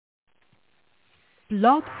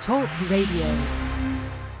Blog Talk Radio.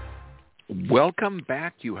 Welcome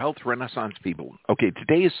back, you health renaissance people. Okay,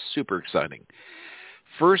 today is super exciting.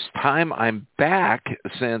 First time I'm back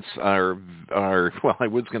since our well, I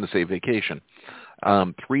was going to say vacation,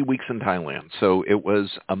 3 weeks in Thailand. So it was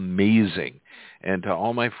amazing. And to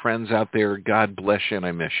all my friends out there, God bless you and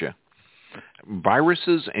I miss you.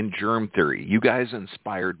 Viruses and germ theory, you guys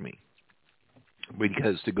inspired me.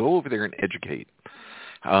 Because to go over there and educate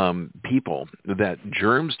people that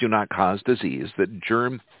germs do not cause disease, that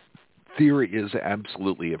germ theory is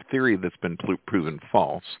absolutely a theory that's been proven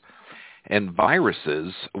false. And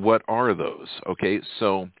viruses, what are those? Okay,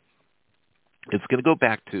 so it's going to go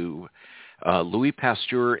back to Louis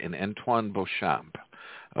Pasteur and Antoine Béchamp.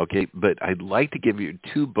 Okay, but I'd like to give you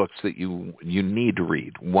two books that you need to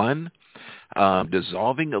read. One,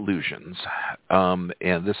 Dissolving Illusions,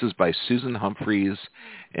 and this is by Susan Humphreys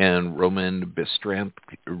and Roman Bystrenki.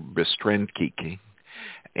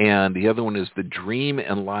 And the other one is The Dream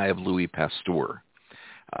and Lie of Louis Pasteur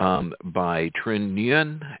by Trinh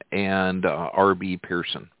Nguyen and R.B.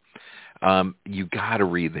 Pearson. You got to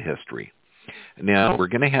read the history. Now, we're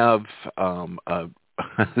going to have a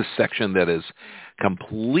section that is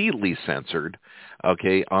completely censored,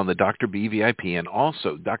 okay, on the Dr. B VIP, and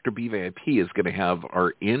also Dr. B VIP is going to have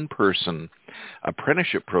our in-person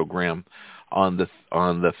apprenticeship program on the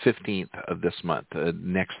 15th of this month,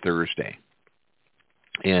 next Thursday,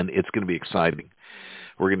 and it's going to be exciting.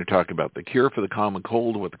 We're going to talk about the cure for the common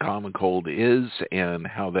cold, what the common cold is, and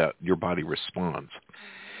how that your body responds.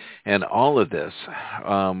 And all of this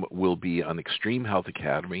will be on Extreme Health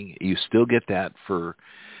Academy. You still get that for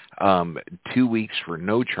 2 weeks for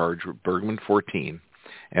no charge with Bergman 14.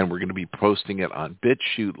 And we're going to be posting it on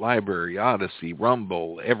BitChute, Library, Odyssey,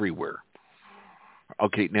 Rumble, everywhere.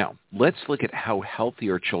 Okay, now, let's look at how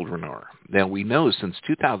healthy our children are. Now, we know since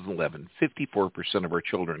 2011, 54% of our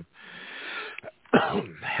children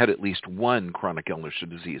had at least one chronic illness or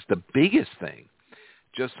disease. The biggest thing,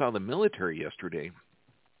 just saw the military yesterday,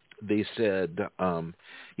 they said,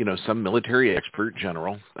 some military expert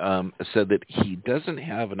general said that he doesn't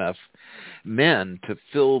have enough men to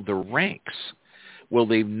fill the ranks. Well,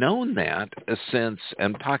 they've known that since,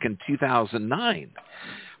 I'm talking 2009.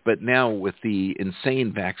 But now with the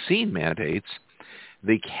insane vaccine mandates,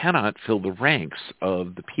 they cannot fill the ranks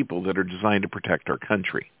of the people that are designed to protect our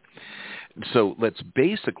country. So let's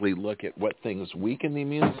basically look at what things weaken the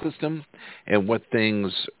immune system and what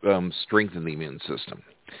things strengthen the immune system.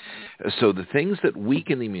 So the things that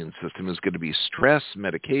weaken the immune system is going to be stress,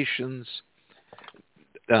 medications,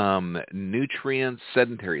 nutrients,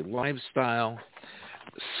 sedentary lifestyle,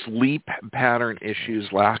 sleep pattern issues,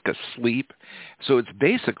 lack of sleep. So it's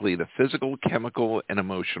basically the physical, chemical, and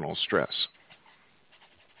emotional stress.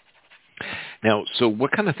 Now, so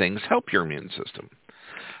what kind of things help your immune system?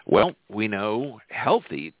 Well, we know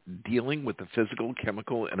healthy, dealing with the physical,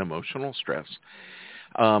 chemical, and emotional stress.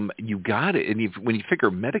 You got it. And when you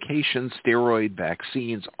figure medication, steroid,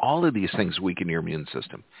 vaccines, all of these things weaken your immune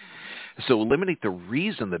system. So eliminate the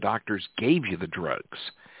reason the doctors gave you the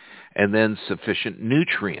drugs. And then sufficient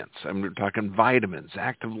nutrients. We're talking vitamins,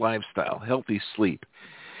 active lifestyle, healthy sleep.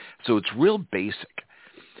 So it's real basic.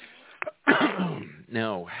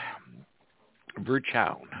 Now,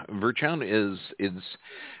 Virchow is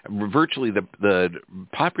virtually the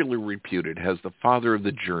popularly reputed as the father of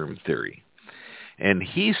the germ theory. And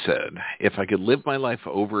he said, if I could live my life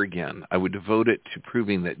over again, I would devote it to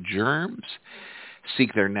proving that germs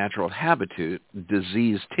seek their natural habitat,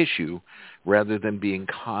 diseased tissue, rather than being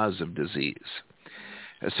cause of disease.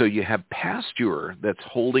 So you have Pasteur that's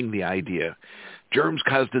holding the idea, germs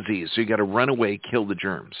cause disease, so you got to run away, kill the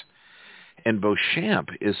germs. And Béchamp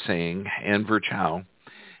is saying, and Virchow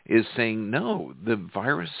is saying, no, the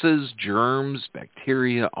viruses, germs,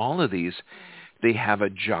 bacteria, all of these, they have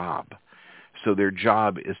a job. So their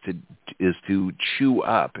job is to chew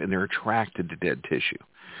up, and they're attracted to dead tissue.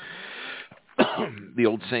 The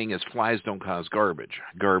old saying is flies don't cause garbage.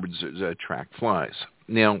 Garbage attract flies.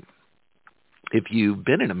 Now, if you've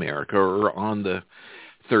been in America or on the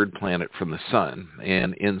third planet from the sun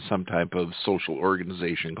and in some type of social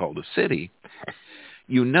organization called a city,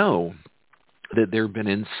 you know that there have been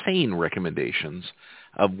insane recommendations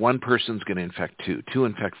of one person's going to infect two, two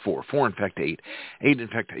infect four, four infect eight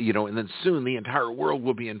infect, and then soon the entire world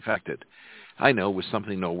will be infected. I know with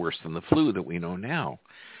something no worse than the flu that we know now.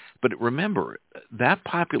 But remember, that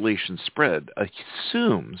population spread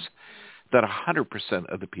assumes that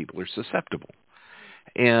 100% of the people are susceptible.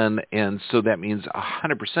 And so that means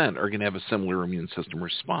 100% are going to have a similar immune system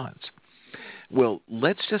response. Well,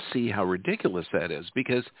 let's just see how ridiculous that is,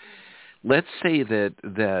 because Let's say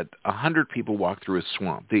that 100 people walk through a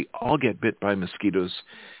swamp. They all get bit by mosquitoes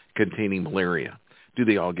containing malaria. Do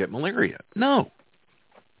they all get malaria? No.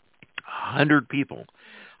 100 people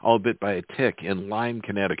all bit by a tick in Lyme,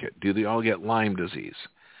 Connecticut. Do they all get Lyme disease?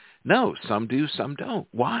 No. Some do, some don't.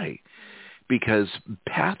 Why? Because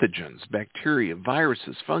pathogens, bacteria,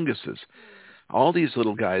 viruses, funguses, all these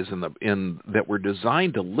little guys that were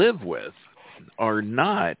designed to live with are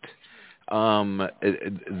not.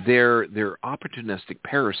 They're opportunistic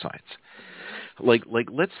parasites. Like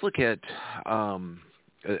let's look at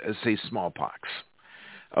say smallpox.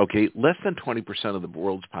 Okay, less than 20% of the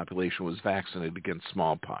world's population was vaccinated against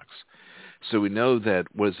smallpox. So we know that,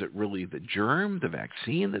 was it really the germ, the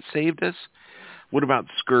vaccine that saved us? What about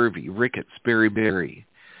scurvy, rickets, beriberi,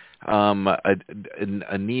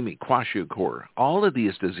 anemia, kwashiorkor? All of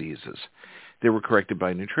these diseases, they were corrected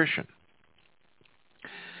by nutrition.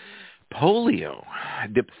 Polio,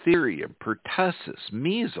 diphtheria, pertussis,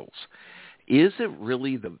 measles. Is it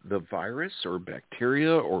really the virus or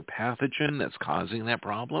bacteria or pathogen that's causing that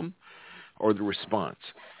problem, or the response?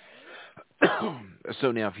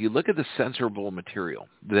 So now if you look at the censorable material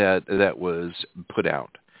that was put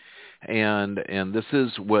out, and this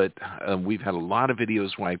is what we've had a lot of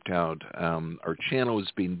videos wiped out. Our channel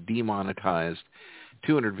is being demonetized,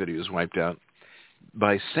 200 videos wiped out,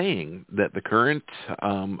 by saying that the current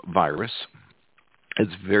virus is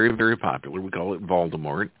very, very popular. We call it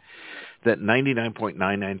Voldemort, that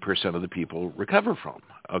 99.99% of the people recover from,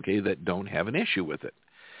 okay, that don't have an issue with it.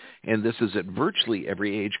 And this is at virtually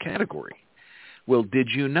every age category. Well, did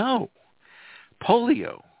you know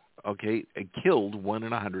polio, okay, it killed 1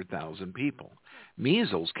 in 100,000 people.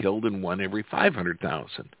 Measles killed in 1 every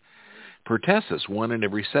 500,000. Pertussis, 1 in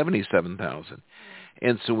every 77,000.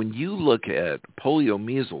 And so when you look at polio,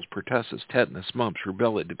 measles, pertussis, tetanus, mumps,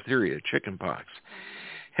 rubella, diphtheria, chickenpox,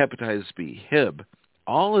 hepatitis B, Hib,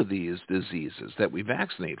 all of these diseases that we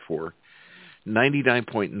vaccinate for,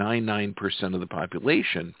 99.99% of the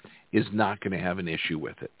population is not going to have an issue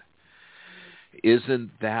with it. Isn't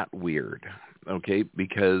that weird? Okay,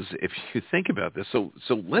 because if you think about this, so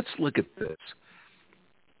let's look at this.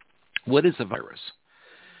 What is a virus?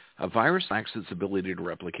 A virus lacks its ability to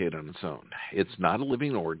replicate on its own. It's not a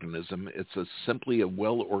living organism. It's simply a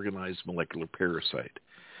well-organized molecular parasite,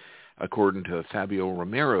 according to Fabio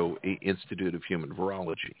Romero, Institute of Human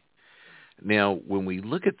Virology. Now, when we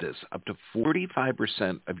look at this, up to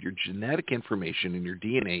 45% of your genetic information in your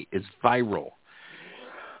DNA is viral.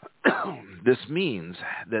 This means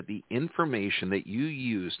that the information that you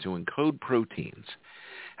use to encode proteins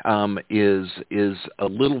is a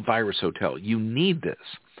little virus hotel. You need this.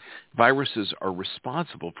 Viruses are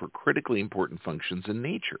responsible for critically important functions in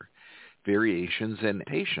nature, variations and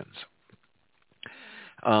mutations.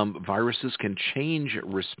 Viruses can change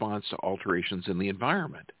response to alterations in the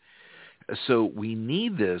environment. So we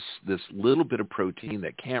need this little bit of protein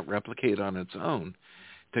that can't replicate on its own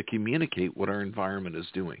to communicate what our environment is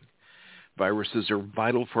doing. Viruses are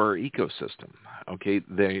vital for our ecosystem. Okay,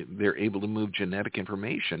 they're able to move genetic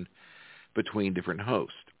information between different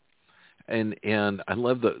hosts. And I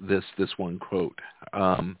love this one quote.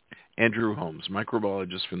 Andrew Holmes,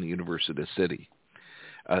 microbiologist from the University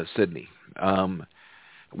of Sydney.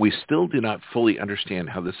 We still do not fully understand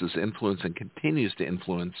how this has influenced and continues to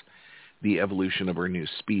influence the evolution of our new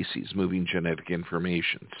species, moving genetic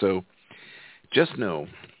information. So just know,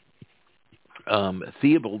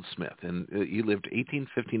 Theobald Smith, and he lived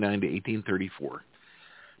 1859 to 1834,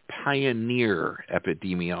 pioneer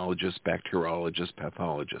epidemiologist, bacteriologist,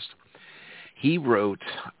 pathologist. He wrote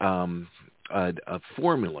a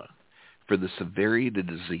formula for the severity of the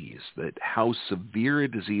disease, that how severe a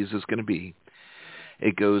disease is going to be.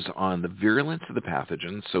 It goes on the virulence of the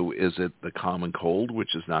pathogen. So is it the common cold,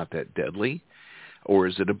 which is not that deadly? Or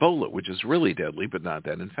is it Ebola, which is really deadly but not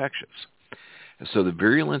that infectious? So the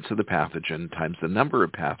virulence of the pathogen times the number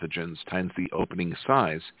of pathogens times the opening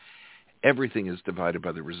size, everything is divided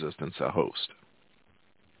by the resistance of host.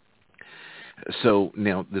 So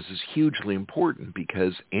now this is hugely important,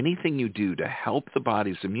 because anything you do to help the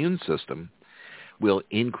body's immune system will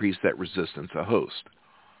increase that resistance of host,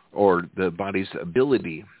 or the body's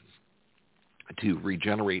ability to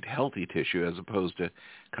regenerate healthy tissue as opposed to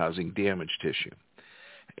causing damaged tissue.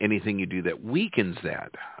 Anything you do that weakens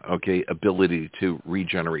that, okay, ability to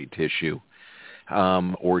regenerate tissue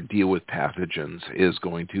or deal with pathogens is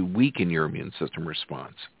going to weaken your immune system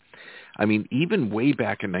response. I mean, even way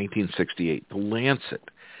back in 1968, The Lancet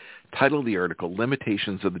titled the article,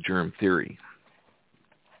 Limitations of the Germ Theory.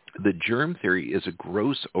 The germ theory is a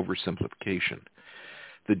gross oversimplification.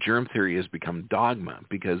 The germ theory has become dogma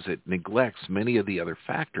because it neglects many of the other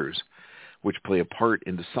factors which play a part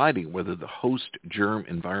in deciding whether the host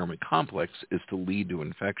germ-environment complex is to lead to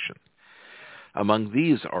infection. Among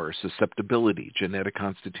these are susceptibility, genetic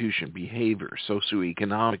constitution, behavior,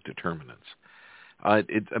 socioeconomic determinants.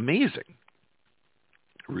 It's amazing.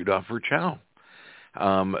 Rudolf Virchow,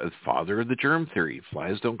 father of the germ theory,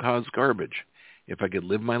 flies don't cause garbage. If I could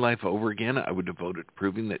live my life over again, I would devote it to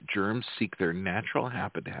proving that germs seek their natural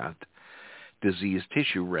habitat, diseased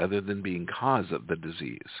tissue, rather than being cause of the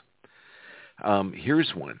disease.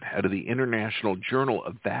 Here's one out of the International Journal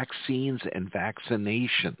of Vaccines and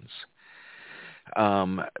Vaccinations.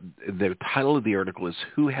 The title of the article is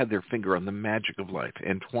Who Had Their Finger on the Magic of Life,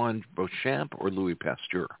 Antoine Beauchamp or Louis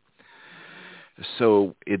Pasteur?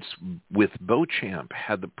 So it's with Beauchamp,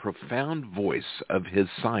 had the profound voice of his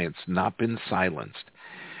science not been silenced,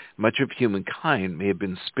 much of humankind may have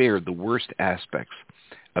been spared the worst aspects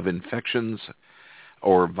of infections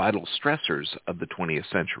or vital stressors of the 20th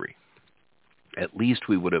century. At least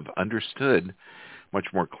we would have understood much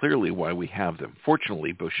more clearly why we have them.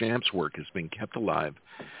 Fortunately, Beauchamp's work has been kept alive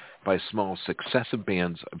by small successive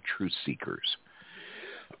bands of truth seekers.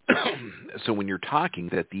 So when you're talking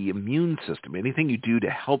that the immune system, anything you do to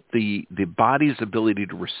help the body's ability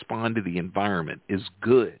to respond to the environment is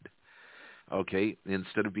good, okay,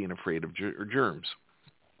 instead of being afraid of germs.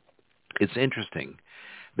 It's interesting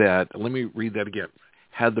that, let me read that again,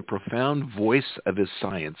 had the profound voice of his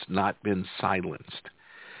science not been silenced.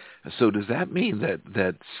 So does that mean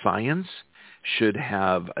that science should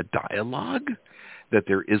have a dialogue? That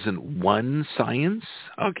there isn't one science?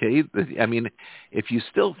 Okay, I mean, if you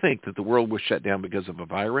still think that the world was shut down because of a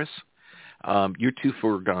virus, you're too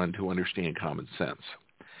far gone to understand common sense.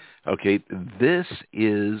 Okay, this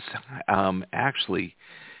is actually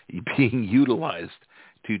being utilized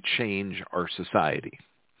to change our society,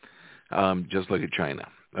 just like at China.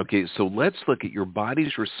 Okay, so let's look at your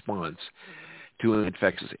body's response to an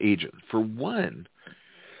infectious agent. For one,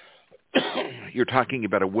 you're talking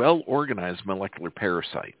about a well-organized molecular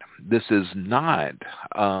parasite. This is not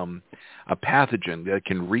a pathogen that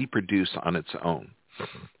can reproduce on its own.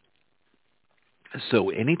 So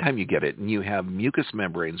anytime you get it, and you have mucous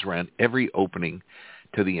membranes around every opening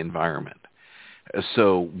to the environment.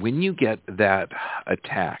 So when you get that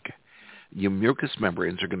attack, your mucous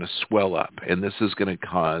membranes are going to swell up, and this is going to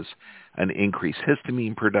cause an increased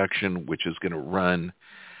histamine production, which is going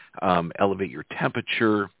to elevate your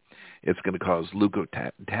temperature. It's going to cause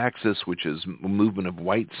leukotaxis, which is movement of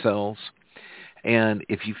white cells. And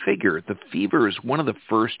if you figure, the fever is one of the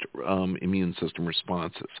first immune system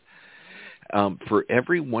responses. For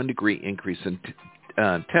every 1 degree increase in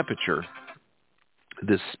temperature,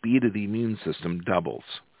 the speed of the immune system doubles.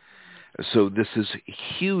 So this is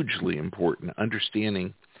hugely important,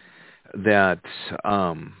 understanding that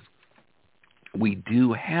we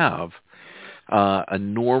do have a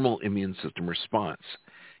normal immune system response.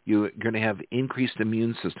 You're going to have increased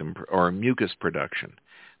immune system or mucus production.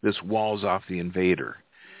 This walls off the invader.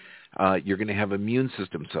 You're going to have immune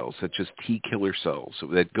system cells, such as T killer cells,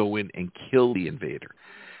 that go in and kill the invader.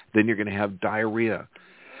 Then you're going to have diarrhea,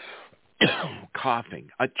 coughing,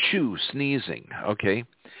 achoo, sneezing, okay?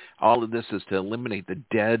 All of this is to eliminate the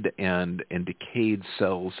dead and decayed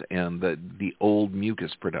cells and the old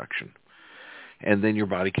mucus production. And then your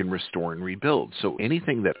body can restore and rebuild. So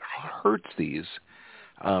anything that hurts these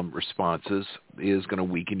responses is going to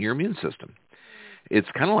weaken your immune system. It's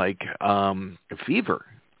kind of like a fever.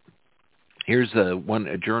 Here's a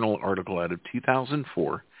journal article out of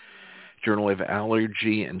 2004, Journal of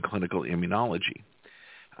Allergy and Clinical Immunology.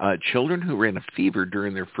 Children who ran a fever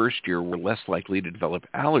during their first year were less likely to develop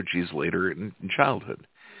allergies later in childhood.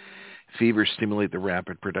 Fevers stimulate the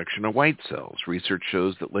rapid production of white cells. Research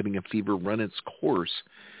shows that letting a fever run its course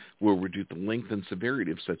will reduce the length and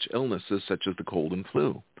severity of such illnesses such as the cold and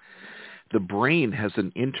flu. The brain has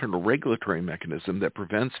an internal regulatory mechanism that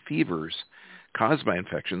prevents fevers caused by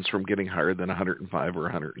infections from getting higher than 105 or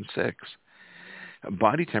 106.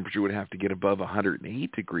 Body temperature would have to get above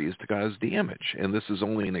 108 degrees to cause damage, and this is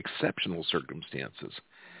only in exceptional circumstances,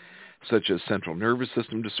 such as central nervous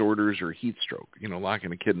system disorders or heat stroke,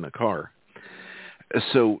 locking a kid in a car.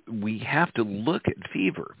 So we have to look at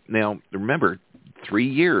fever. Now, remember, 3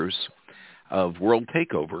 years of world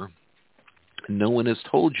takeover, no one has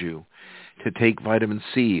told you to take vitamin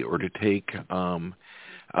C or to take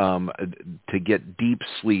to get deep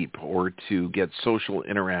sleep or to get social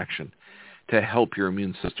interaction to help your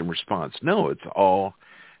immune system response. No, it's all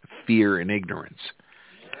fear and ignorance.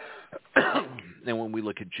 Now, when we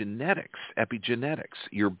look at genetics, epigenetics,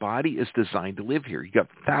 your body is designed to live here. You got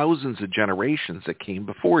thousands of generations that came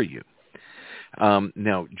before you.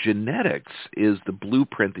 Now, genetics is the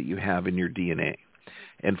blueprint that you have in your DNA,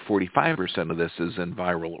 and 45% of this is in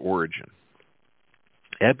viral origin.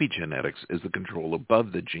 Epigenetics is the control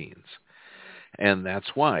above the genes, and that's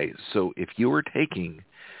why. So if you are taking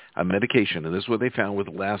a medication, and this is what they found with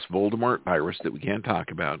the last Voldemort virus that we can't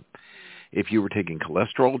talk about, if you were taking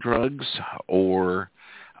cholesterol drugs or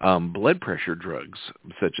blood pressure drugs,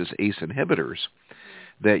 such as ACE inhibitors,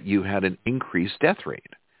 that you had an increased death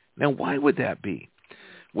rate. Now, why would that be?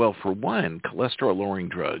 Well, for one, cholesterol-lowering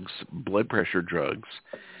drugs, blood pressure drugs,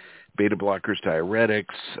 beta blockers, diuretics,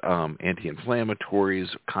 anti-inflammatories,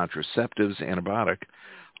 contraceptives, antibiotic,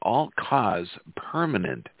 all cause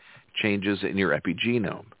permanent changes in your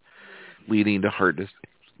epigenome, leading to heart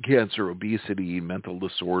cancer, obesity, mental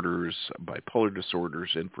disorders, bipolar disorders,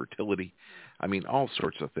 infertility. I mean, all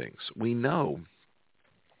sorts of things. We know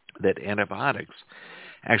that antibiotics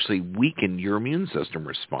actually weaken your immune system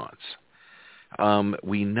response.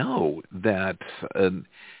 We know that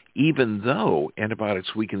even though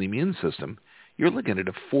antibiotics weaken the immune system, you're looking at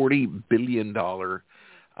a $40 billion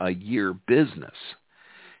a year business.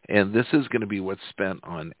 And this is going to be what's spent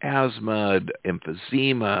on asthma,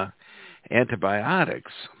 emphysema,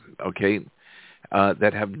 antibiotics, okay,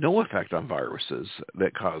 that have no effect on viruses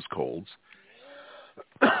that cause colds.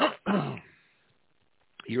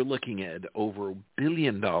 You're looking at over $1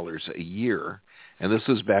 billion a year, and this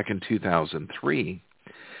was back in 2003,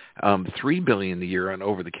 $3 billion a year on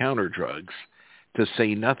over-the-counter drugs, to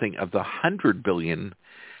say nothing of the $100 billion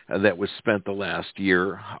that was spent the last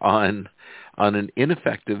year on an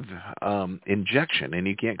ineffective injection, and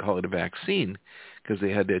you can't call it a vaccine because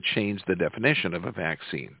they had to change the definition of a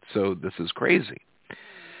vaccine. So this is crazy.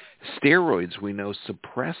 Steroids, we know,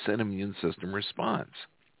 suppress an immune system response.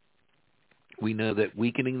 We know that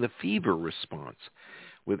weakening the fever response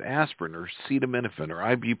with aspirin or acetaminophen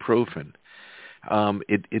or ibuprofen,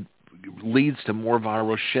 it leads to more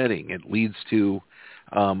viral shedding. It leads to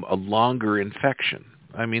a longer infection.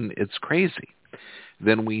 I mean, it's crazy.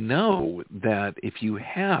 Then we know that if you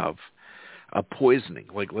have a poisoning,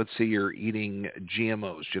 like let's say you're eating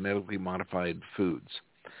GMOs, genetically modified foods,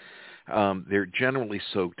 they're generally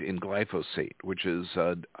soaked in glyphosate, which is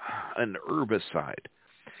an herbicide.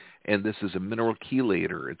 And this is a mineral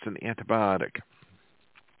chelator. It's an antibiotic.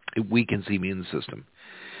 It weakens the immune system.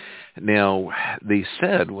 Now, they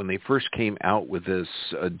said when they first came out with this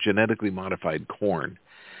genetically modified corn,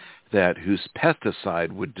 that whose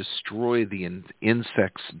pesticide would destroy the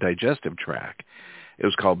insect's digestive tract. It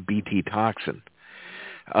was called Bt toxin.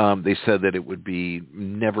 They said that it would be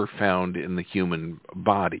never found in the human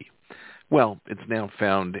body. Well, it's now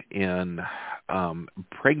found in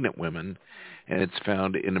pregnant women, and it's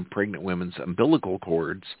found in pregnant women's umbilical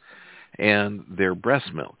cords and their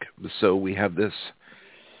breast milk. So we have this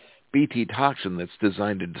Bt toxin that's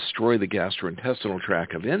designed to destroy the gastrointestinal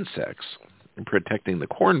tract of insects, protecting the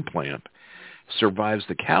corn plant, survives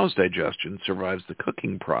the cow's digestion, survives the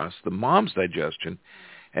cooking process, the mom's digestion,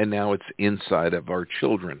 and now it's inside of our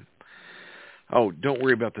children. Oh, don't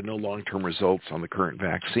worry about the no long-term results on the current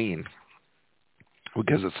vaccine,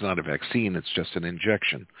 because it's not a vaccine, it's just an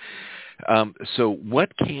injection. So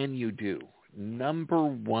what can you do? Number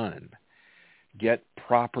one, get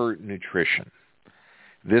proper nutrition.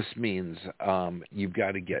 This means you've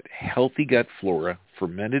got to get healthy gut flora,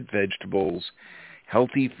 fermented vegetables,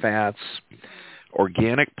 healthy fats,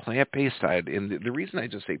 organic plant-based diet. And the reason I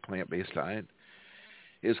just say plant-based diet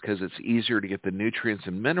is because it's easier to get the nutrients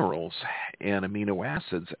and minerals and amino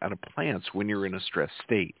acids out of plants when you're in a stressed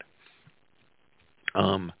state.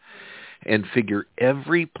 And figure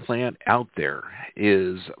every plant out there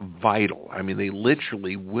is vital. I mean, they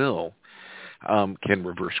literally can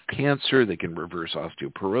reverse cancer. They can reverse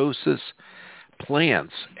osteoporosis.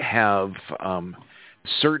 Plants have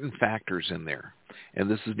certain factors in there, and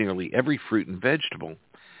this is nearly every fruit and vegetable,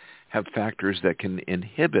 have factors that can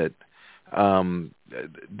inhibit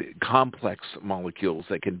complex molecules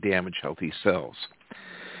that can damage healthy cells.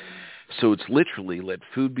 So it's literally let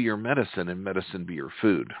food be your medicine and medicine be your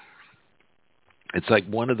food. It's like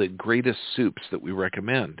one of the greatest soups that we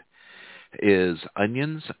recommend is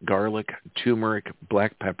onions, garlic, turmeric,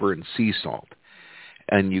 black pepper, and sea salt.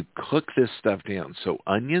 And you cook this stuff down. So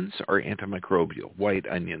onions are antimicrobial. White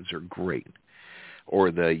onions are great,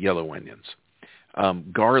 or the yellow onions.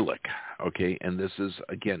 Garlic, okay, and this is,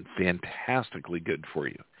 again, fantastically good for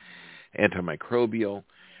you. Antimicrobial,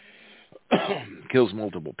 kills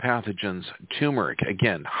multiple pathogens. Turmeric,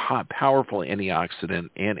 again, hot, powerful antioxidant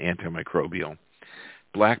and antimicrobial.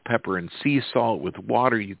 Black pepper and sea salt with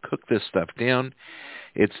water. You cook this stuff down.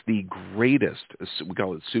 It's the greatest. We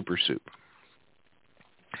call it super soup.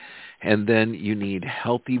 And then you need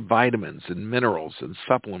healthy vitamins and minerals and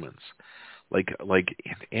supplements like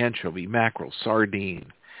anchovy, mackerel,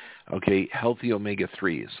 sardine, okay, healthy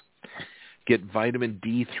omega-3s. Get vitamin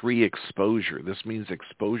D3 exposure. This means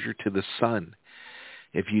exposure to the sun.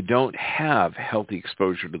 If you don't have healthy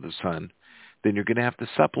exposure to the sun, then you're going to have to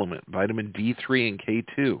supplement vitamin D3 and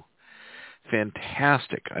K2.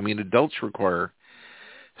 Fantastic. I mean, adults require,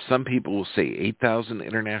 some people will say 8,000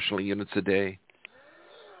 international units a day.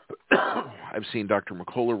 I've seen Dr.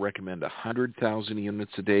 McCullough recommend 100,000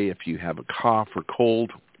 units a day if you have a cough or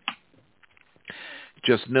cold.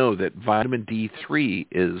 Just know that vitamin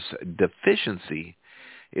D3 deficiency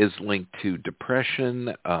is linked to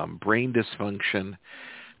depression, brain dysfunction,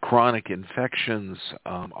 chronic infections,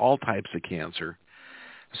 all types of cancer.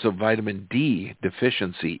 So vitamin D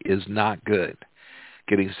deficiency is not good.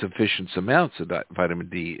 Getting sufficient amounts of that vitamin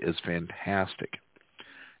D is fantastic.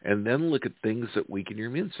 And then look at things that weaken your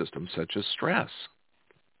immune system, such as stress.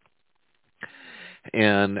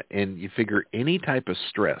 And you figure any type of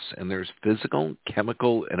stress, and there's physical,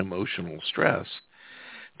 chemical, and emotional stress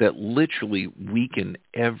that literally weaken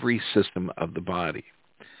every system of the body.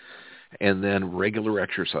 And then regular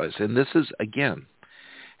exercise. And this is, again,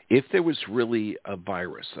 if there was really a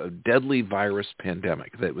virus, a deadly virus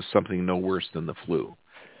pandemic that was something no worse than the flu,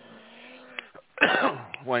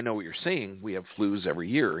 well, I know what you're saying. We have flus every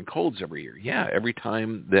year and colds every year. Yeah, every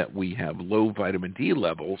time that we have low vitamin D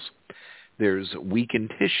levels, there's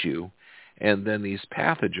weakened tissue, and then these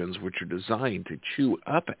pathogens, which are designed to chew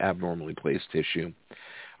up abnormally placed tissue,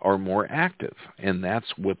 are more active, and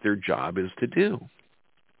that's what their job is to do.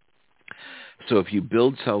 So if you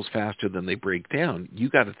build cells faster than they break down, you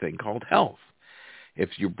got a thing called health.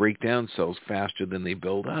 If you break down cells faster than they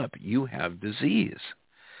build up, you have disease.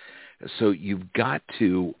 So you've got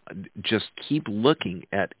to just keep looking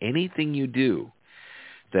at anything you do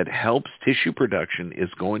that helps tissue production is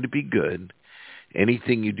going to be good.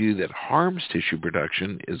 Anything you do that harms tissue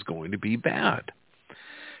production is going to be bad.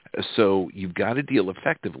 So you've got to deal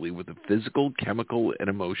effectively with the physical, chemical, and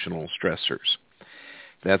emotional stressors.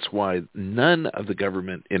 That's why none of the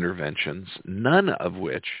government interventions, none of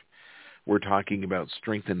which we're talking about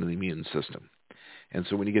strengthening the immune system. And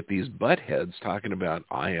so when you get these butt heads talking about,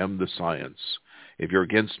 I am the science. If you're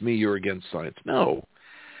against me, you're against science. No,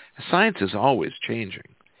 science is always changing.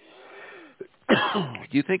 Do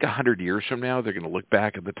you think 100 years from now they're going to look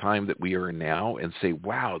back at the time that we are in now and say,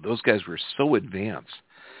 wow, those guys were so advanced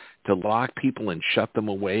to lock people and shut them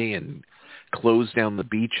away and close down the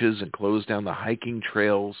beaches and close down the hiking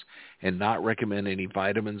trails and not recommend any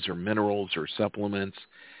vitamins or minerals or supplements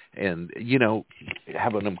and,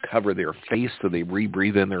 having them cover their face so they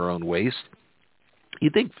rebreathe in their own waste? You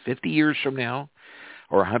think 50 years from now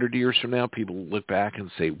or 100 years from now people will look back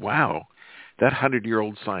and say, wow, that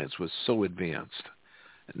 100-year-old science was so advanced?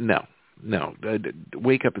 No.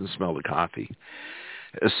 Wake up and smell the coffee.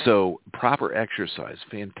 So proper exercise,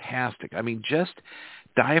 fantastic. I mean, just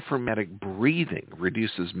diaphragmatic breathing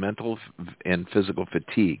reduces mental and physical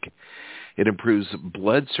fatigue. It improves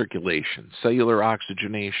blood circulation, cellular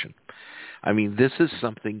oxygenation. I mean, this is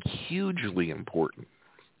something hugely important.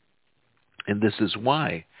 And this is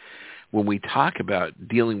why when we talk about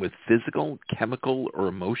dealing with physical, chemical, or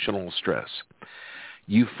emotional stress,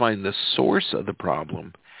 you find the source of the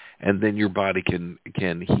problem, and then your body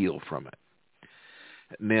can heal from it.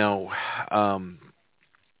 Now,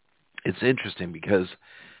 it's interesting because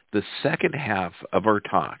the second half of our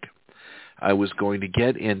talk, I was going to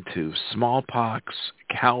get into smallpox,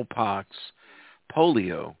 cowpox,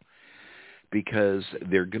 polio, because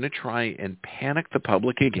they're going to try and panic the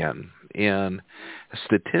public again. And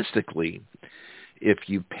statistically, if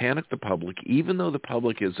you panic the public, even though the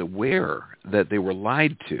public is aware that they were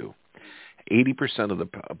lied to, 80% of the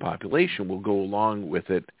population will go along with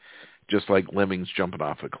it just like lemmings jumping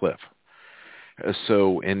off a cliff.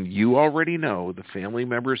 So, and you already know the family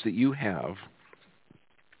members that you have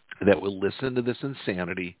that will listen to this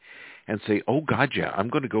insanity and say, oh, God, yeah, I'm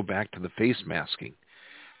going to go back to the face masking.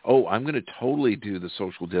 Oh, I'm going to totally do the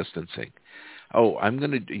social distancing. Oh, I'm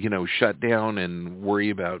going to, shut down and worry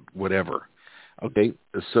about whatever. Okay,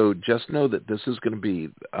 so just know that this is going to be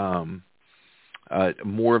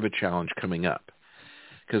more of a challenge coming up.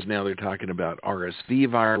 Because now they're talking about RSV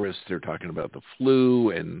virus, they're talking about the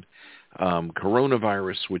flu and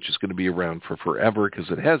coronavirus, which is going to be around for forever because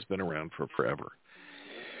it has been around for forever.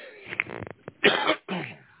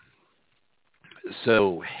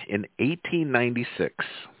 So in 1896,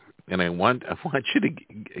 and I want you to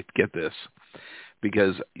get this,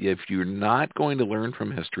 because if you're not going to learn from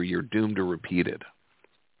history, you're doomed to repeat it.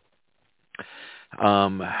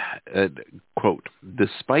 Quote,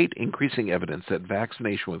 despite increasing evidence that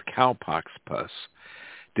vaccination with cowpox pus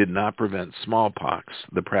did not prevent smallpox,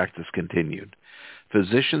 the practice continued.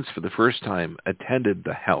 Physicians for the first time attended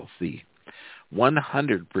the healthy.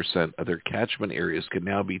 100% of their catchment areas could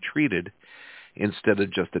now be treated instead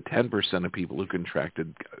of just the 10% of people who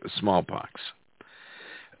contracted smallpox.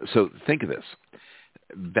 So think of this.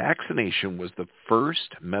 Vaccination was the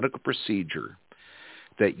first medical procedure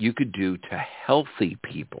that you could do to healthy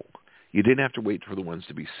people. You didn't have to wait for the ones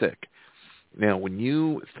to be sick. Now, when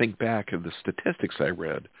you think back of the statistics I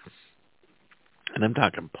read, and I'm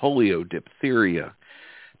talking polio, diphtheria,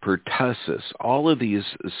 pertussis, all of these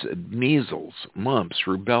measles, mumps,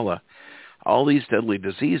 rubella, all these deadly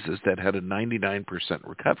diseases that had a 99%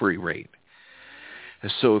 recovery rate.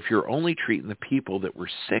 So if you're only treating the people that were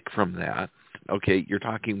sick from that, okay, you're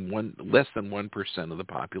talking less than 1% of the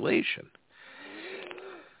population.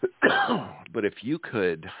 But if you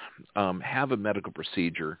could have a medical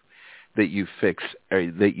procedure that you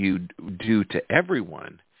that you do to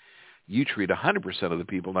everyone, you treat 100% of the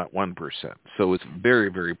people, not 1%. So it's very,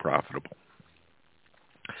 very profitable.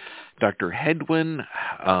 Dr. Hedwin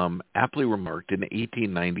aptly remarked in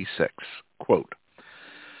 1896, quote,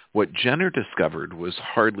 what Jenner discovered was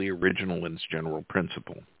hardly original in its general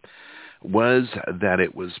principle, was that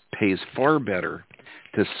it pays far better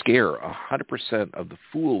to scare 100% of the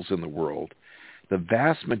fools in the world, the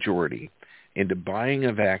vast majority, into buying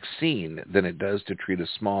a vaccine than it does to treat a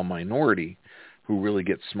small minority who really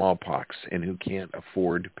get smallpox and who can't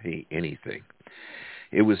afford to pay anything.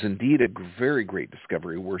 It was indeed a very great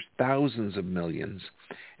discovery worth thousands of millions,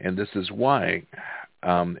 and this is why,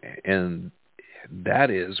 and that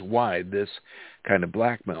is why this kind of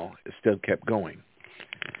blackmail still kept going.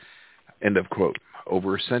 End of quote.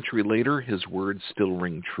 Over a century later, his words still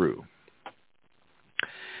ring true.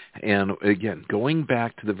 And again, going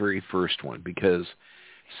back to the very first one, because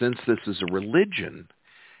since this is a religion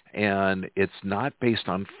and it's not based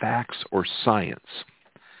on facts or science,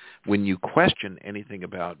 when you question anything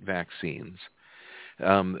about vaccines,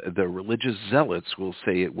 the religious zealots will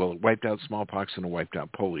say it wiped out smallpox and it wiped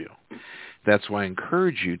out polio. That's why I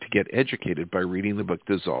encourage you to get educated by reading the book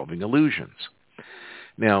Dissolving Illusions.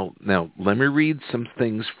 Now, let me read some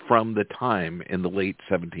things from the time in the late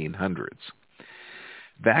 1700s.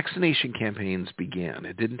 Vaccination campaigns began.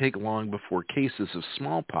 It didn't take long before cases of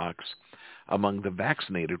smallpox among the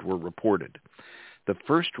vaccinated were reported. The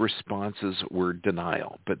first responses were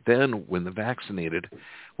denial, but then when the vaccinated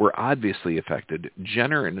were obviously affected,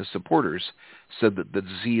 Jenner and his supporters said that the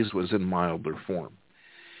disease was in milder form.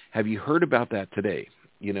 Have you heard about that today?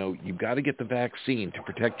 You know, you've got to get the vaccine to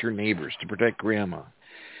protect your neighbors, to protect grandma.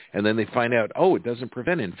 And then they find out, it doesn't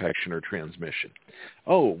prevent infection or transmission.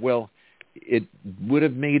 It would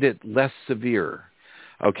have made it less severe.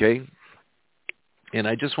 Okay? And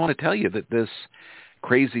I just want to tell you that this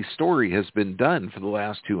crazy story has been done for the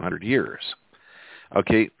last 200 years.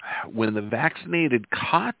 Okay? When the vaccinated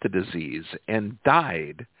caught the disease and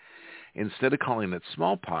died, instead of calling it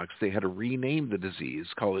smallpox, they had to rename the disease,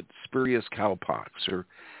 call it spurious cowpox or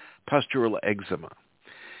pustular eczema.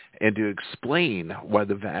 And to explain why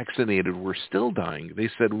the vaccinated were still dying, they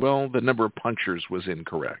said, the number of punctures was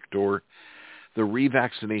incorrect, or the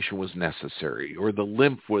revaccination was necessary, or the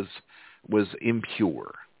lymph was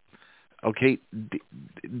impure. Okay,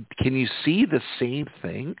 can you see the same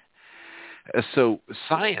thing? So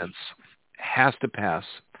science has to pass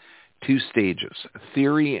two stages,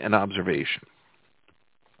 theory and observation.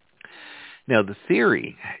 Now, the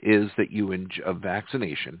theory is that of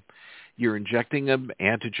vaccination, you're injecting an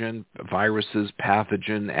antigen, viruses,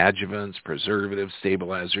 pathogen, adjuvants, preservatives,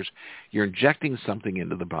 stabilizers. You're injecting something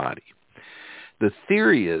into the body. The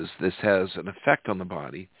theory is this has an effect on the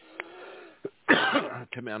body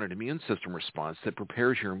to mount an immune system response that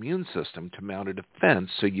prepares your immune system to mount a defense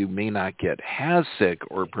so you may not get sick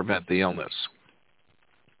or prevent the illness.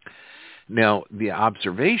 Now, the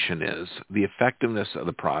observation is the effectiveness of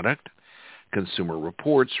the product, consumer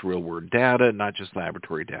reports, real-world data, not just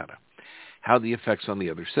laboratory data. How the effects on the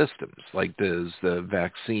other systems, like does the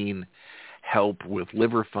vaccine help with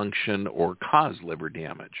liver function or cause liver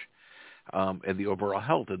damage, and the overall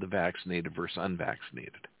health of the vaccinated versus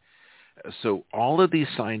unvaccinated. So all of these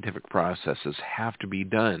scientific processes have to be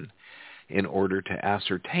done in order to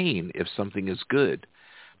ascertain if something is good.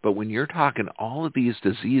 But when you're talking all of these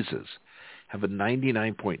diseases have a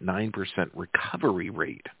 99.9% recovery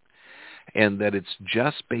rate, and that it's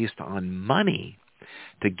just based on money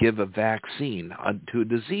to give a vaccine to a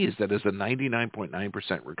disease that has a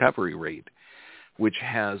 99.9% recovery rate, which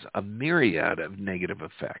has a myriad of negative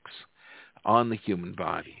effects on the human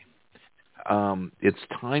body. it's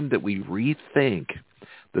time that we rethink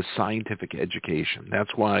the scientific education.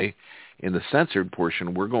 That's why in the censored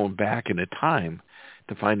portion, we're going back in a time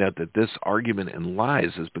to find out that this argument and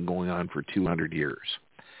lies has been going on for 200 years.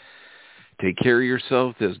 Take care of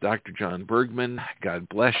yourself. This is Dr. John Bergman. God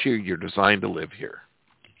bless you. You're designed to live here.